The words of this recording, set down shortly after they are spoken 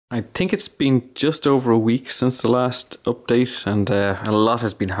I think it's been just over a week since the last update, and a lot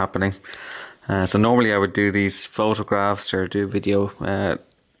has been happening. So normally I would do these photographs or do video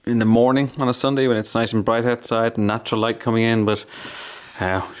in the morning on a Sunday when it's nice and bright outside and natural light coming in, but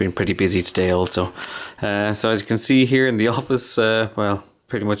we've been pretty busy today also. So as you can see here in the office, well,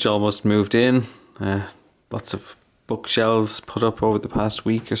 pretty much almost moved in. Lots of bookshelves put up over the past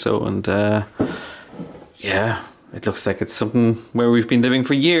week or so, and yeah, it looks like it's something where we've been living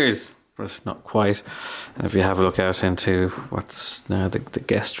for years, but not quite. And if you have a look out into what's now the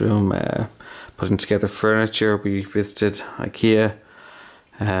guest room, putting together furniture, we visited IKEA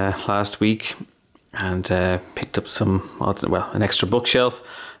last week and picked up some odds, well, an extra bookshelf,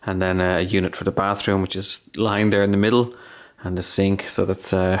 and then a unit for the bathroom, which is lying there in the middle, and the sink, so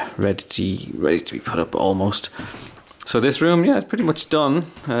that's ready to be put up almost. So this room, yeah, it's pretty much done.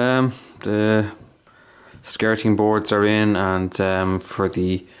 The skirting boards are in, and for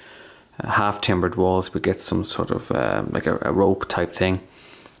the half timbered walls we get some sort of like a rope type thing,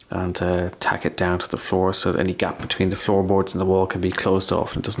 and tack it down to the floor so that any gap between the floorboards and the wall can be closed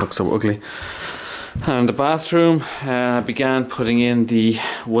off and it doesn't look so ugly. And the bathroom, began putting in the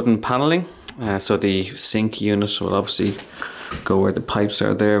wooden panelling, so the sink unit will obviously go where the pipes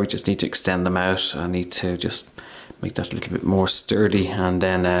are there. We just need to extend them out. I need to just make that a little bit more sturdy, and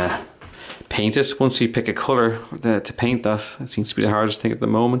then paint it. Once we pick a colour to paint that, it seems to be the hardest thing at the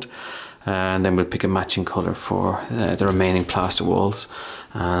moment, and then we'll pick a matching colour for the remaining plaster walls.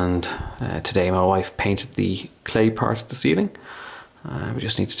 And today my wife painted the clay part of the ceiling. We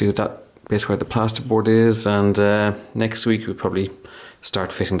just need to do that bit where the plasterboard is, and next week we'll probably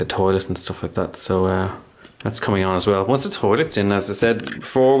start fitting the toilet and stuff like that, so that's coming on as well. Once the toilet's in, as I said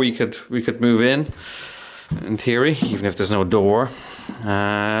before, we could move in theory, even if there's no door.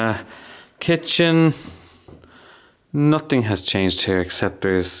 Kitchen, nothing has changed here except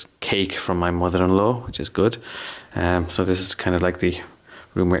there's cake from my mother-in-law, which is good. So this is kind of like the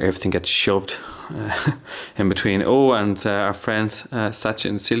room where everything gets shoved in between. Oh, and our friends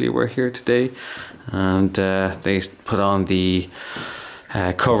Satya and Celia were here today, and they put on the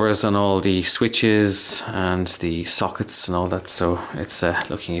covers on all the switches and the sockets and all that, so it's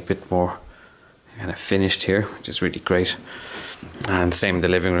looking a bit more kind of finished here, which is really great. And same in the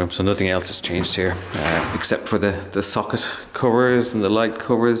living room, so nothing else has changed here except for the socket covers and the light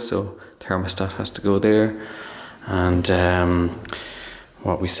covers, so thermostat has to go there. And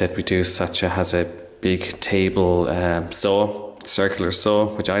what we said we do, Satya has a big table saw, circular saw,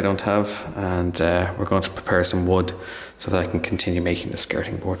 which I don't have, and we're going to prepare some wood so that I can continue making the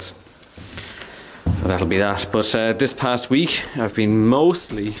skirting boards. So that'll be that. But this past week I've been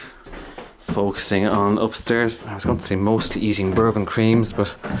mostly focusing on upstairs. I was going to say mostly eating bourbon creams,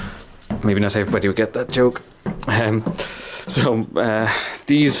 but maybe not everybody would get that joke. So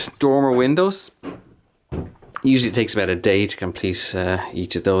these dormer windows, usually it takes about a day to complete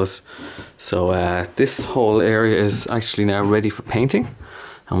each of those. So this whole area is actually now ready for painting,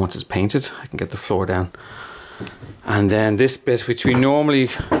 and once it's painted I can get the floor down. And then this bit, which we normally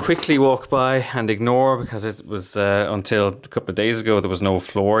quickly walk by and ignore because it was until a couple of days ago there was no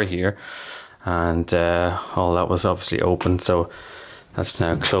floor here, and all that was obviously open, so that's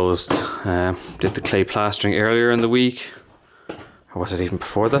now closed. Did the clay plastering earlier in the week, or was it even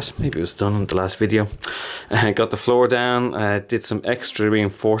before that? Maybe it was done in the last video. Got the floor down, did some extra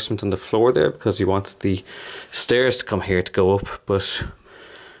reinforcement on the floor there because we wanted the stairs to come here to go up, but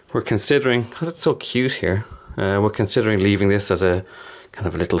we're considering, because it's so cute here, we're considering leaving this as a kind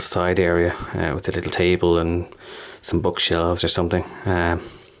of a little side area with a little table and some bookshelves or something,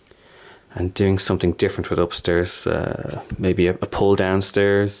 and doing something different with upstairs, maybe a pull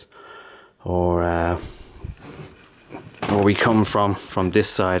downstairs, or we come from this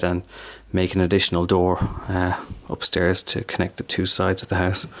side and make an additional door upstairs to connect the two sides of the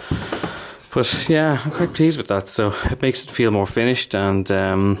house. But yeah, I'm quite pleased with that, so it makes it feel more finished,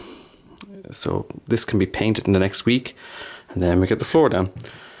 and so this can be painted in the next week, and then we get the floor down.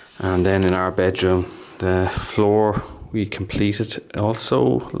 And then in our bedroom, the floor we completed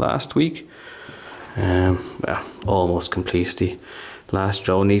also last week. Well, almost complete. The last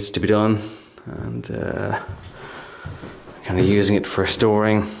row needs to be done, and kind of using it for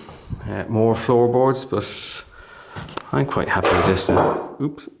storing more floorboards, but I'm quite happy with this now.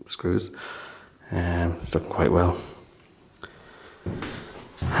 Oops, screws. It's looking quite well.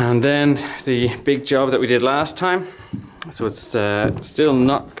 And then the big job that we did last time, so it's still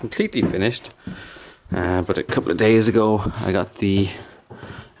not completely finished, but a couple of days ago I got the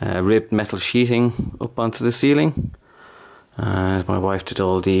ribbed metal sheeting up onto the ceiling, and my wife did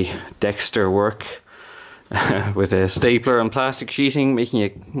all the Dexter work with a stapler and plastic sheeting, making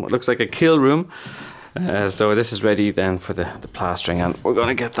it what looks like a kill room. So this is ready then for the plastering, and we're going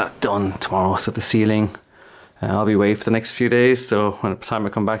to get that done tomorrow. So the ceiling, I'll be away for the next few days, so when the time I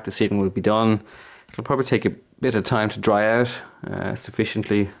come back the ceiling will be done. It'll probably take a bit of time to dry out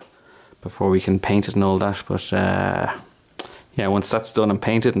sufficiently before we can paint it and all that, but yeah, once that's done and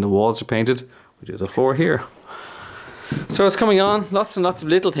painted and the walls are painted, we do the floor here. So it's coming on, lots and lots of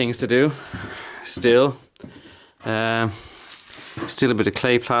little things to do still. Still a bit of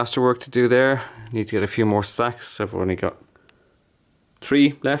clay plaster work to do there. Need to get a few more stacks. I've only got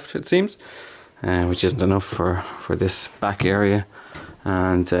 3 left, it seems, which isn't enough for this back area.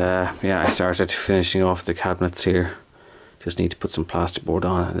 And yeah, I started finishing off the cabinets here. Just need to put some plasterboard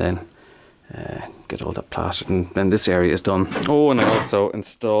on and then get all that plastered, and then this area is done. Oh, and I also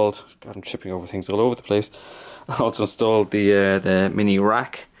installed, God, I'm tripping over things all over the place. I also installed the mini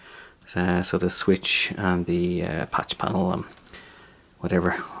rack, so the switch and the patch panel and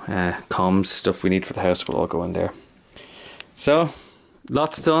whatever comms stuff we need for the house will all go in there. So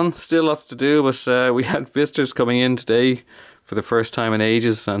lots done, still lots to do, but we had visitors coming in today for the first time in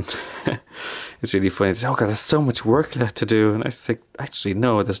ages, and it's really funny. Oh God, there's so much work left to do, and I think actually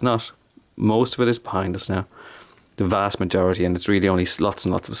no, there's not. Most of it is behind us now, the vast majority, and it's really only lots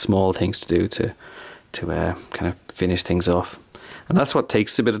and lots of small things to do to kind of finish things off, and that's what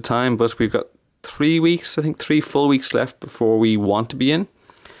takes a bit of time. But we've got 3 weeks, I think 3 full weeks left before we want to be in,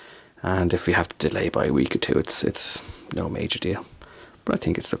 and if we have to delay by a week or two, it's no major deal. But I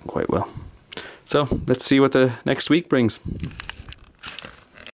think it's looking quite well. So let's see what the next week brings.